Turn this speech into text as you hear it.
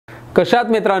कशात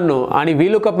मित्रांनो आणि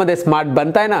व्हीलुकअप मध्ये स्मार्ट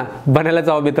बनताय ना, बनायला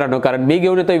जाओ मित्रांनो, कारण मी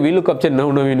घेऊन येतोय व्हीलुकअपचे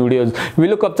नवनवीन व्हिडिओज।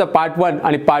 व्हीलुकअपचा पार्ट 1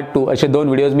 आणि पार्ट 2 असे दोन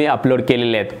व्हिडिओज मी अपलोड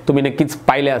केलेले आहेत, तुम्ही नक्कीच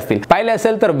पाहिले असतील। पाहिले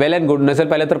असेल तर वेल अँड गुड, नसेल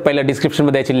पाहिले तर पहिल्या डिस्क्रिप्शन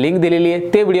मध्ये याची लिंक दिलेली आहे,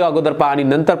 ते व्हिडिओ अगोदर पहा आणि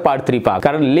नंतर पार्ट 3 पहा,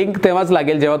 कारण लिंक तेव्हाच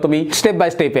लागेल जेव्हा तुम्ही स्टेप बाय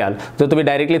स्टेप याल। जर तुम्ही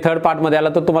डायरेक्टली थर्ड पार्ट मध्ये आला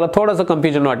तर तुम्हाला थोडंसं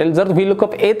कन्फ्युजन वाटेल, जर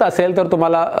व्हीलुकअप येत असेल तर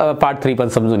तुम्हाला पार्ट 3 पण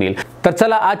समजून येईल। तर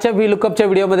चला आजच्या व्हीलुकअपच्या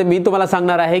व्हिडिओमध्ये मी तुम्हाला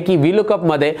सांगणार आहे की व्हीलुकअप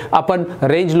मध्ये आपण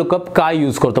रेंज लुकअप काय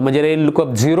यूज करतो, म्हणजे रेंज लुकअप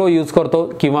 0 यूज करतो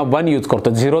किंवा 1 यूज करतो।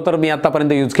 0 तर मी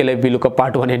आतापर्यंत यूज केलंय व्हीलुकअप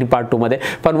पार्ट 1 आणि पार्ट 2 मध्ये,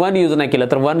 पण 1 यूज नाही केलं।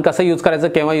 तर 1 कसं यूज करायचं,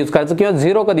 केव्हा यूज करायचं किंवा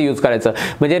 0 कधी यूज करायचं,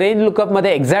 म्हणजे रेंज लुकअप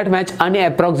मध्ये एक्झॅक्ट मॅच आणि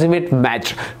अप्रॉक्सिमेट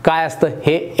मॅच काय असतं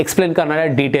हे एक्सप्लेन करणार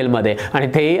आहे डिटेल मध्ये, आणि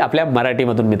तेही आपल्या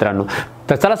मराठीमधून मित्रांनो।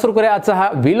 तर चला सुरू करूया आजचा हा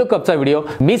व्हीलुकअपचा व्हिडिओ।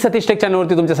 मी सतीश टेक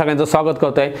चॅनलवरती तुमच्या सगळ्यांचं स्वागत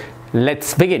करतोय।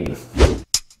 Let's begin.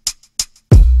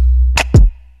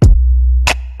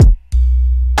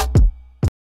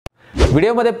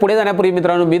 व्हिडिओमध्ये पुढे जाण्यापूर्वी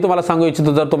मित्रांनो मी तुम्हाला सांगू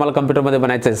इच्छितो, जर तुम्हाला कॉम्प्युटरमध्ये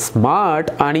बनायचं स्मार्ट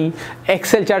आणि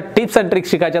एक्सेलच्या टिप्स अँड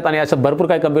ट्रिक्स शिकायच्यात आणि अशा भरपूर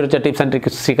काही कॉम्प्युटरच्या टिप्स अँड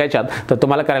ट्रिक्स शिकायच्यात, तर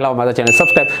तुम्हाला करायला हवं माझा चॅनल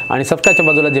सबस्क्राइब, आणि सबस्क्राइबच्या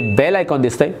बाजूला जे बेल आयकॉन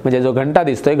दिसतंय, म्हणजे जो घंटा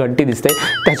दिसतोय, घंटी दिसते,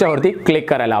 त्याच्यावरती क्लिक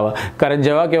करायला हवं, कारण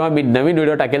जेव्हा केव्हा मी नवीन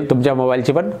व्हिडिओ टाकेल तुमच्या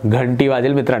मोबाईलची पण घंटी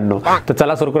वाजेल मित्रांनो। तर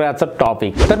चला सुरू करूया आजचा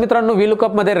टॉपिक। तर मित्रांनो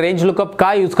व्हीलुकअप मध्ये रेंज लुकअप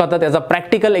काय यूज करतात याचा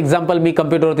प्रॅक्टिकल एक्झाम्पल मी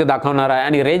कॉम्प्युटरवरती दाखवणार आहे,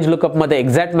 आणि रेंज लुकअप मध्ये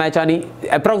एक्झॅक्ट मॅच आणि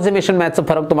अप्रॉक्सिमेशन मॅचचा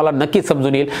फरक तुम्हाला नक्कीच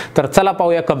समजून येईल। तर चला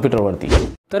पाहूया कॉम्प्युटरवरती।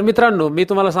 तर मित्रांनो मी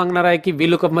तुम्हाला सांगणार आहे की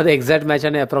व्हीलुकअप मध्ये एक्झॅक्ट मॅच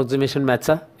आणि अप्रॉक्सिमेशन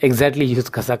मॅचचा एक्झॅक्टली यूज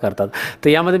कसा करतात। तर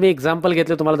यामध्ये मी एक्झाम्पल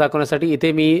घेतले तुम्हाला दाखवण्यासाठी।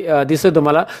 इथे मी दिसतोय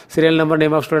तुम्हाला serial number,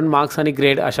 name of student, marks आणि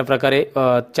ग्रेड अशा प्रकारे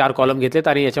 4 कॉलम घेतलेत,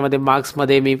 आणि याच्यामध्ये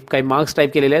मार्क्समध्ये मी काही मार्क्स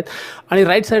टाईप केलेले आहेत, आणि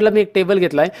राईट साईडला मी एक टेबल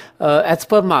घेतला आहे ॲज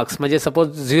पर मार्क्स, म्हणजे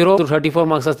सपोज 0 to 34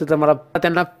 मार्क्स असतील तर मला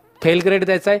त्यांना फेल ग्रेड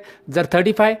द्यायचा आहे। जर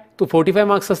 35 to 45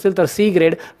 मार्क्स असतील तर सी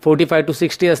ग्रेड, 45 to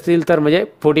 60 असतील तर म्हणजे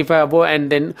 45 above and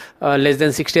than less than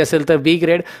 60 असेल तर बी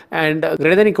grade, and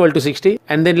greater than equal to 60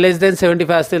 and than less than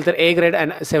 75 असतील तर A grade,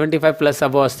 and 75 plus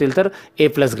above असतील तर ए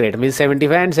प्लस ग्रेड, म्हणजे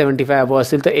 75 अँड 75 अबोव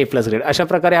असतील तर ए प्लस ग्रेड। अशा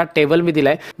प्रकारे हा टेबल मी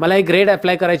दिलाय। मला हे ग्रेड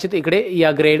अप्लाय करायचे इकडे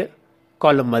या ग्रेड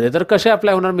कॉलममध्ये। तर कसे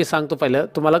अप्लाय होणार मी सांगतो। पहिलं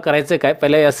तुम्हाला करायचं काय,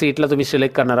 पहिलं या सीटला तुम्ही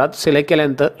सिलेक्ट करणार आहात। सिलेक्ट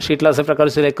केल्यानंतर शीटला अशा प्रकारे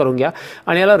सिलेक्ट करून घ्या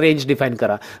आणि याला रेंज डिफाईन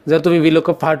करा। जर तुम्ही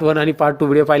व्हीलुकअप पार्ट 1 आणि पार्ट 2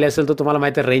 व्हिडिओ पाहिले असेल तर तुम्हाला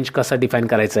माहिती आहे रेंज कसा डिफाईन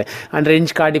करायचं आहे, आणि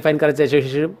रेंज का डिफाईन करायचं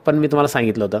याच्याविषयी पण मी तुम्हाला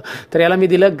सांगितलं होतं। तर याला मी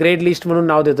दिलं ग्रेड लिस्ट म्हणून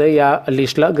नाव देतोय, या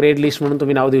लिस्टला ग्रेड लिस्ट म्हणून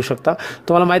तुम्ही नाव देऊ शकता।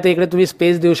 तुम्हाला माहिती आहे इकडे तुम्ही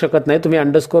स्पेस देऊ शकत नाही, तुम्ही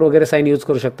अंडरस्कोर वगैरे साईन यूज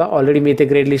करू शकता। ऑलरेडी मी इथे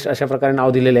ग्रेड लिस्ट अशा प्रकारे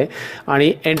नाव दिलेलं आहे,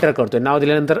 आणि एंटर करतोय। नाव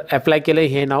दिल्यानंतर अप्लाय केलं,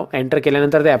 हे नाव एंटर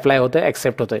केल्यानंतर ते अप्लाय होतंय,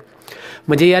 ॲक्सेप्ट होतंय,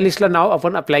 म्हणजे या लिस्टला नाव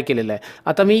आपण अप्लाय केलेलं आहे।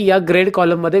 आता मी या ग्रेड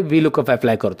कॉलममध्ये व्हीलुकअप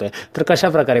अप्लाय करतोय। तर कशा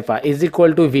प्रकारे पहा, is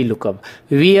equal to व्हीलुकअप,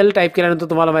 VL type केल्यानंतर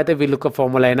तुम्हाला माहिती आहे व्हीलुकअप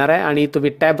फॉर्म्युला येणार आहे, आणि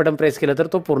तुम्ही टॅब बटन प्रेस केलं तर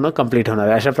तो पूर्ण कंप्लीट होणार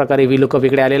आहे। अशा प्रकारे व्हीलुकअप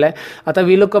इकडे आलेला आहे। आता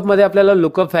व्हीलुकअपमध्ये आपल्याला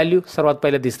लुकअप व्हॅल्यू सर्वात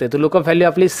पहिले दिसते, तर लुकअप व्हॅल्यू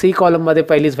आपली सी कॉलममध्ये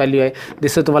पहिलीच व्हॅल्यू आहे,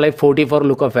 दिसते तुम्हाला 44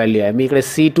 लुकअप व्हॅल्यू आहे। मी इकडे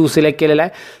C2 सिलेक्ट केलेला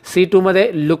आहे। C2 मध्ये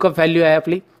लुकअप व्हॅल्यू आहे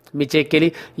आपली, मी चेक केली।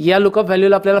 या लुकअप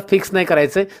व्हॅल्यूला आपल्याला फिक्स नाही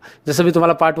करायचं आहे, जसं मी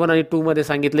तुम्हाला पार्ट 1 आणि 2 मध्ये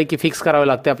सांगितलं की फिक्स करावं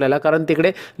लागते आपल्याला, कारण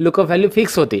तिकडे लुकअप व्हॅल्यू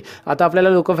फिक्स होती। आता आपल्याला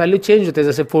लुकअप व्हॅल्यू चेंज होते,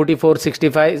 जसे 44,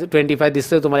 65, 25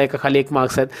 दिसते तुम्हाला, एका खाली एक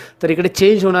मार्क्स आहेत, तर इकडे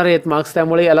चेंज होणारे आहेत मार्क्स,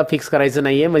 त्यामुळे याला फिक्स करायचं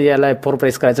नाही आहे, म्हणजे याला F4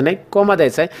 प्रेस करायचं नाही, कॉमा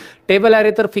द्यायचा आहे। टेबल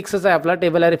ॲरे तर फिक्सच आहे आपला,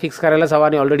 टेबल ॲरे फिक्स करायलाच हवा,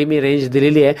 आणि ऑलरेडी मी रेंज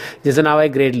दिलेली आहे ज्याचं नाव आहे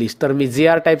ग्रेड लिस्ट। तर मी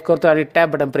GR टाईप करतो आणि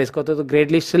टॅब बटन प्रेस करतो, तर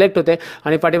ग्रेड लिस्ट सिलेक्ट होते,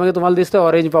 आणि पाठीमागे तुम्हाला दिसतं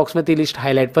ऑरेंज बॉक्समध्ये ती लिस्ट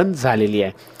हायलाईट पण झालेली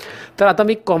आहे। तर आता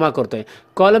मी कॉमा करतोय।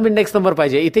 कॉलम इंडेक्स नंबर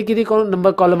पाहिजे, इथे किती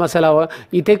नंबर कॉलम असायला हवं,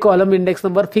 इथे कॉलम इंडेक्स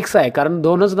नंबर फिक्स आहे, कारण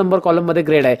 2च नंबर कॉलममध्ये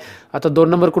ग्रेड आहे। आता 2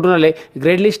 नंबर कुठून आले,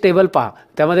 ग्रेड लिस्ट टेबल पहा,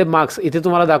 त्यामध्ये मार्क्स, इथे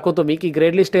तुम्हाला दाखवतो मी की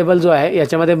ग्रेड लिस्ट टेबल जो आहे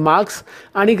याच्यामध्ये मार्क्स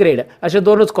आणि ग्रेड असे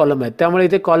 2च कॉलम आहेत, त्यामुळे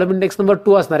इथे कॉलम इंडेक्स नंबर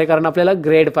 2 असणार आहे, कारण आपल्याला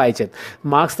ग्रेड पाहिजेत।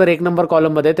 मार्क्स तर 1 नंबर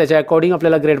कॉलममध्ये, त्याच्या अकॉर्डिंग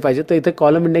आपल्याला ग्रेड पाहिजे, तर इथे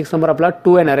कॉलम इंडेक्स नंबर आपला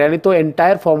 2 येणार आहे, आणि तो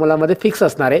एंटायर फॉर्म्युलामध्ये फिक्स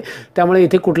असणार आहे, त्यामुळे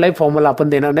इथे कुठलाही फॉर्म्युला आपण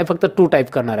देणार नाही, फक्त 2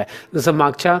 टाईप करणार आहे। जसं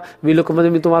मागच्या व्हीलुकअपमध्ये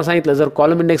मी तुम्हाला सांगितलं, जर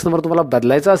कॉलम इंडेक्स नंबर तुम्हाला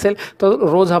बदलायचा असेल तर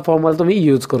रोज हा फॉर्म्युला तुम्ही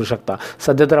यूज करू शकता,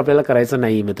 सध्या तर आपल्याला करायचं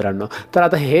नाही मित्रांनो। तर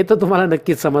आता हे तर तुम्हाला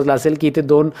नक्कीच समजलं असेल की इथे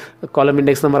 2 कॉलम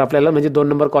इंडेक्स नंबर आपल्याला, म्हणजे 2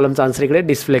 नंबर कॉलमचा आन्सर इकडे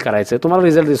डिस्प्ले करायचं आहे, तुम्हाला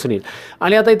रिझल्ट दिसून येईल।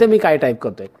 आणि आता इथे मी काय टाईप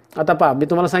करतोय, आता पहा मी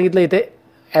तुम्हाला सांगितलं इथे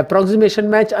अप्रॉक्सिमेशन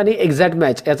मॅच आणि एक्झॅक्ट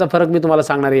मॅच याचा फरक मी तुम्हाला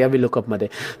सांगणार आहे या व्हीलुकअपमध्ये।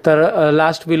 तर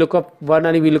लास्ट व्हीलुकअप 1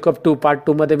 आणि व्हीलुकअप 2 पार्ट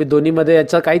 2 मध्ये मी दोन्हीमध्ये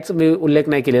याचा काहीच मी उल्लेख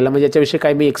नाही केलेला, म्हणजे याच्याविषयी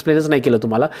काही मी एक्सप्लेनच नाही केलं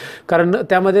तुम्हाला, कारण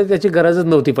त्यामध्ये त्याची गरजच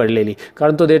नव्हती पडलेली,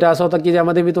 कारण तो डेटा असा होता की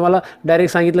ज्यामध्ये मी तुम्हाला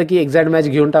डायरेक्ट सांगितलं की एक्झॅक्ट मॅच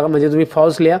घेऊन टाका, म्हणजे तुम्ही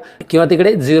फॉल्स लिहा किंवा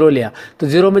तिकडे 0 लिहा। तर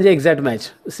 0 म्हणजे एक्झॅक्ट मॅच,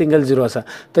 सिंगल 0 असा,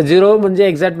 तर 0 म्हणजे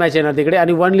एक्झॅक्ट मॅच येणार तिकडे,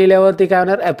 आणि 1 लिहिल्यावरती काय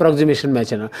होणार, अप्रॉक्सिमेशन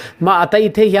मॅच येणार। मग आता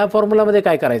इथे ह्या फॉर्म्युलामध्ये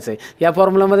काय करायचं आहे, या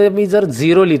फॉर्म्युलामध्ये मी जर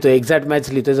 0 0 लिहितो, एक्झॅक्ट मॅच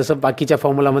लिहितो जसं बाकीच्या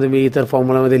फॉर्म्युलामध्ये मी इतर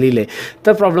फॉर्म्युलामध्ये लिहिले,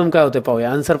 तर प्रॉब्लेम काय होते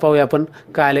पाहूया. आन्सर पाहूया आपण.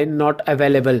 काय आले? Not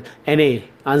available. NA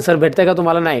आन्सर भेटते का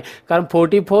तुम्हाला? नाही, कारण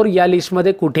 44 या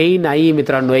लिस्टमध्ये कुठेही नाही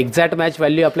मित्रांनो. एक्झॅक्ट मॅच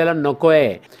व्हॅल्यू आपल्याला नको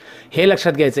आहे, हे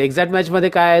लक्षात घ्यायचं. एक्झॅक्ट मॅचमध्ये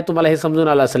काय आहे तुम्हाला हे समजून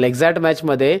आलं असेल. एक्झॅक्ट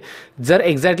मॅचमध्ये जर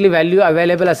एक्झॅक्टली व्हॅल्यू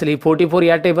अवेलेबल असेल, ही 44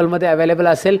 या टेबलमध्ये अवेलेबल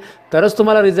असेल तरच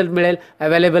तुम्हाला रिझल्ट मिळेल.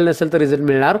 अवेलेबल नसेल तर रिझल्ट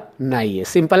मिळणार नाही आहे.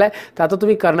 सिम्पल आहे. तर आता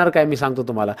तुम्ही करणार काय मी सांगतो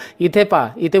तुम्हाला. इथे पहा,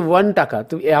 इथे 1 टाका.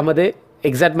 यामध्ये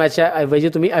एक्झॅक्ट मॅचच्या ऐवजी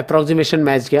तुम्ही अप्रॉक्सिमेशन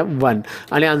मॅच घ्या 1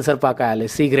 आणि आन्सर पहा काय आले.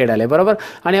 C ग्रेड आले, बरोबर.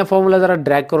 आणि या फॉर्म्युला जरा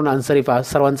ड्रॅग करून आन्सरही पहा,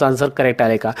 सर्वांचा आन्सर करेक्ट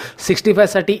आले का.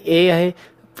 65 साठी A आहे,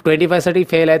 25 साठी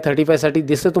फेल आहे, 35 साठी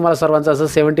दिसतं तुम्हाला सर्वांचं असं,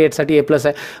 78 साठी A+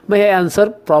 आहे. मग हे आन्सर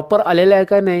प्रॉपर आलेलं आहे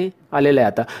का? नाही आलेलं आहे.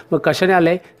 आता मग कशाने आलं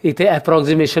आहे? इथे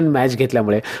अप्रॉक्सिमेशन मॅच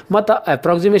घेतल्यामुळे. मग आता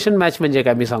अप्रॉक्सिमेशन मॅच म्हणजे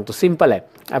काय मी सांगतो. सिम्पल आहे.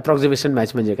 अप्रॉक्सिमेशन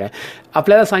मॅच म्हणजे काय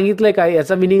आपल्याला सांगितलं आहे काय,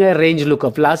 याचा मिनिंग आहे रेंज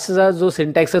लुकअप. लास्टचा जो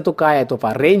सिंटॅक्स आहे तो काय आहे तो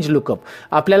पहा, रेंज लुकअप.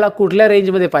 आपल्याला कुठल्या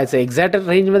रेंजमध्ये पाहायचं आहे, एक्झॅक्ट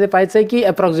रेंजमध्ये पाहायचं आहे की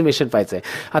अप्रॉक्सिमेशन पाहायचं आहे.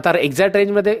 आता एक्झॅक्ट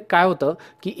रेंजमध्ये काय होतं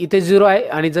की इथे 0 आहे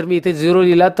आणि जर मी इथे 0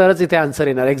 लिहिला तरच इथे आन्सर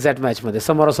येणार. एक्झॅक्ट मॅचमध्ये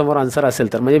समोरासमोर आन्सर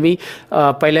असेल तर, म्हणजे मी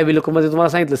पहिल्या V-lookup तुम्हाला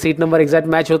सांगितलं सीट नंबर एक्झॅक्ट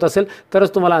मॅच होत असेल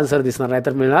तरच तुम्हाला आन्सर दिसणार, नाही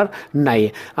तर मिळणार नाही,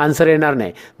 आन्सर येणार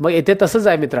नाही. मग इथे तसंच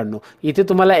आहे मित्रांनो. इथे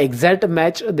तुम्हाला एक्झॅक्ट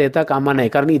मॅच देता कामा नाही,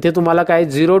 कारण इथे तुम्हाला काय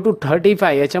 0 to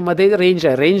 35 याच्यामध्ये रेंज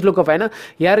आहे, रेंज लुकअप आहे ना.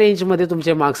 या रेंजमध्ये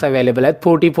तुमचे मार्क्स अवेलेबल आहेत.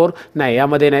 44 नाही,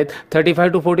 यामध्ये नाहीत.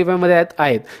 35 to 45 मध्ये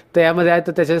आहेत. तर यामध्ये आहेत,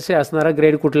 तर त्याच्याशी असणारा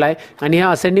ग्रेड कुठला आहे. आणि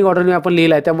हा असेंडिंग ऑर्डरने आपण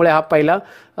लिहिला आहे, त्यामुळे हा पहिला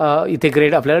इथे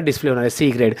ग्रेड आपल्याला डिस्प्ले होणार आहे, C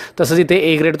ग्रेड. तसंच इथे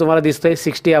A ग्रेड तुम्हाला दिसतंय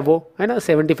 60 अबो आहे ना,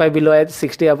 75 बिलो आहे,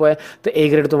 60 अबो आहे, तर A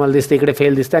ग्रेड तुम्हाला दिसते, इकडे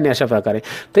फेल दिसते आणि अशा प्रकारे.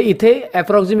 तर इथे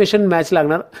अप्रॉक्सिमेशन मॅच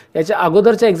लागणार. याच्या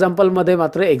अगोदरच्या एक्झाम्पलमध्ये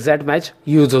मात्र एक्झॅक्ट मॅच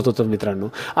यूज होत होतं मित्रांनो.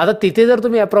 आता तिथे जर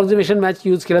तुम्ही अप्रॉक्सिमेशन मॅच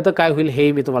यूज केलं तर काय होईल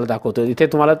हे मी तुम्हाला दाखवतो. इथे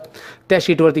तुम्हाला त्या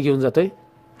शीटवरती घेऊन जातोय.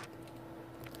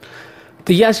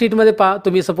 तर या शीटमध्ये पहा,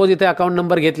 तुम्ही सपोज इथे अकाउंट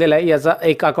नंबर घेतलेला आहे, याचा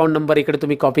एक अकाउंट नंबर इकडे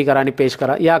तुम्ही कॉपी करा आणि पेस्ट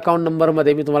करा. या अकाउंट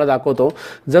नंबरमध्ये मी तुम्हाला दाखवतो.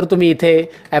 जर तुम्ही इथे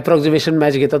अप्रॉक्सिमेशन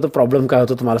मॅच घेता तर प्रॉब्लेम काय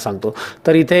होतो तुम्हाला सांगतो.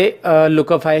 तर इथे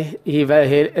लुकअप आहे,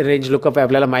 हे रेंज लुकअप आहे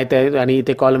आपल्याला माहिती आहे. आणि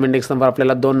इथे कॉलम इंडेक्स नंबर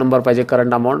आपल्याला 2 नंबर पाहिजे,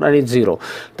 करंट अमाऊंट आणि 0.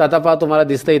 तर आता पहा तुम्हाला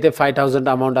दिसतं इथे 5000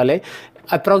 अमाऊंट आले.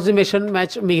 अप्रॉक्सिमेशन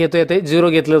मॅच मी घेतो, इथे 0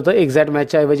 घेतलं होतं. एक्झॅक्ट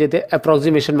मॅचच्या ऐवजी इथे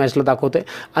अप्रॉक्सिमेशन मॅचला दाखवतोय.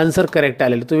 आन्सर करेक्ट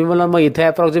आलेलं. तुम्ही मला मग इथे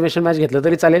अप्रॉक्सिमेशन मॅच घेतलं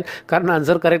तरी चालेल, कारण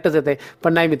आन्सर करेक्टच येते.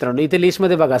 पण नाही मित्रांनो, इथे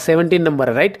लिस्टमध्ये बघा 17 नंबर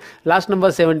आहे, राईट. लास्ट नंबर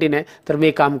 17 आहे. तर मी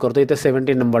एक काम करतो, इथे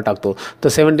 17 नंबर टाकतो. तर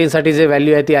 17 साठी जे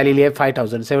व्हॅल्यू आहे ती आलेली आहे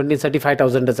 5000. 17 साठी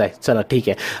 5000च आहे. चला ठीक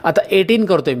आहे. आता 18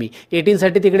 करतोय मी. 18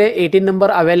 साठी तिकडे 18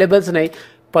 नंबर अवेलेबलच नाही,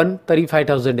 पण तरी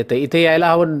 5000 येतं. इथे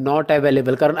यायला हवं नॉट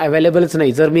अवेलेबल, कारण अवेलेबलच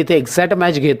नाही. जर मी इथे एक्झॅक्ट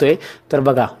मॅच घेतोय तर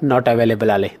बघा नॉट अवेलेबल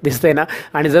आले, दिसतंय ना.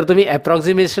 आणि जर तुम्ही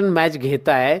अप्रॉक्सिमेशन मॅच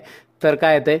घेताय तर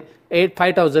काय येते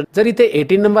 5000. जर इथे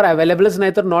 18 नंबर अवेलेबलच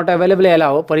नाही तर नॉट अवेलेबल यायला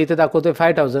हवं, पण इथे दाखवतोय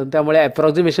 5000. त्यामुळे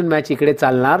अप्रॉक्सिमेशन मॅच इकडे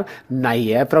चालणार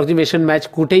नाही आहे. अप्रॉक्सिमेशन मॅच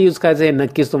कुठे यूज करायचं हे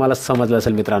नक्कीच तुम्हाला समजलं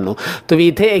असेल मित्रांनो. तुम्ही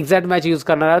इथे एक्झॅक्ट मॅच यूज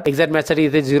करणार आहात. एक्झॅक्ट मॅचसाठी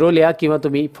इथे 0 लिहा किंवा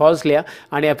तुम्ही फॉल्स लिहा.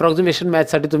 आणि अप्रॉक्सिमेशन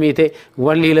मॅचसाठी तुम्ही इथे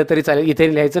 1 लिहिलं तरी चालेल.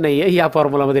 इथे लिहायचं नाही आहे, या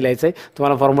फॉर्म्युलामध्ये लिहायचं आहे.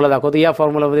 तुम्हाला फॉर्म्युला दाखवतो. या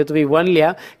फॉर्म्युलामध्ये तुम्ही 1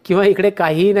 लिहा किंवा इकडे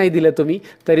काहीही नाही दिलं तुम्ही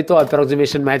तरी तो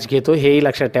अप्रॉक्सिमेशन मॅच घेतो, हेही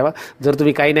लक्षात ठेवा. जर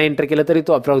तुम्ही काही नाही एंटर केलं तरी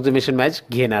तो अप्रॉक्सिमेशन मॅच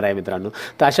घेणार आहे मित्रांनो.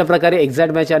 तर अशा प्रकारे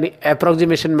एक्झॅक्ट मॅच आणि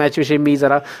अप्रॉक्सिमेशन मॅच विषयी मी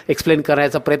जरा एक्सप्लेन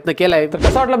करायचा प्रयत्न केला आहे. तर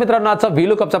कसा वाटला मित्रांनो आजचा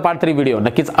V-lookupचा पार्ट 3 व्हिडिओ?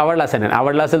 नक्कीच आवडला असेल.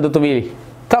 आवडला असेल तर तुम्ही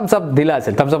थम्स अप दिला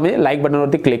असेल, थम्स अप म्हणजे लाईक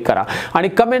बटनवरती क्लिक करा आणि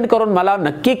कमेंट करून मला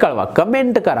नक्की कळवा.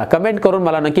 कमेंट करा, कमेंट करून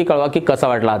मला नक्की कळवा की कसा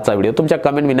वाटला आजचा व्हिडिओ. तुमच्या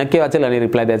कमेंट मी नक्की वाचेल आणि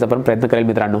रिप्लाय द्यायचा पण प्रयत्न करेल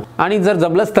मित्रांनो. आणि जर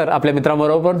जमलंच तर आपल्या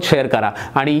मित्रांबरोबर शेअर करा.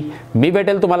 आणि मी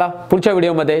भेटेल तुम्हाला पुढच्या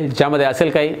व्हिडिओमध्ये, ज्यामध्ये असेल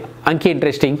काही आणखी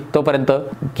इंटरेस्टिंग. तोपर्यंत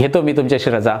घेतो मी तुमच्याशी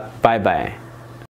रजा. Bye bye.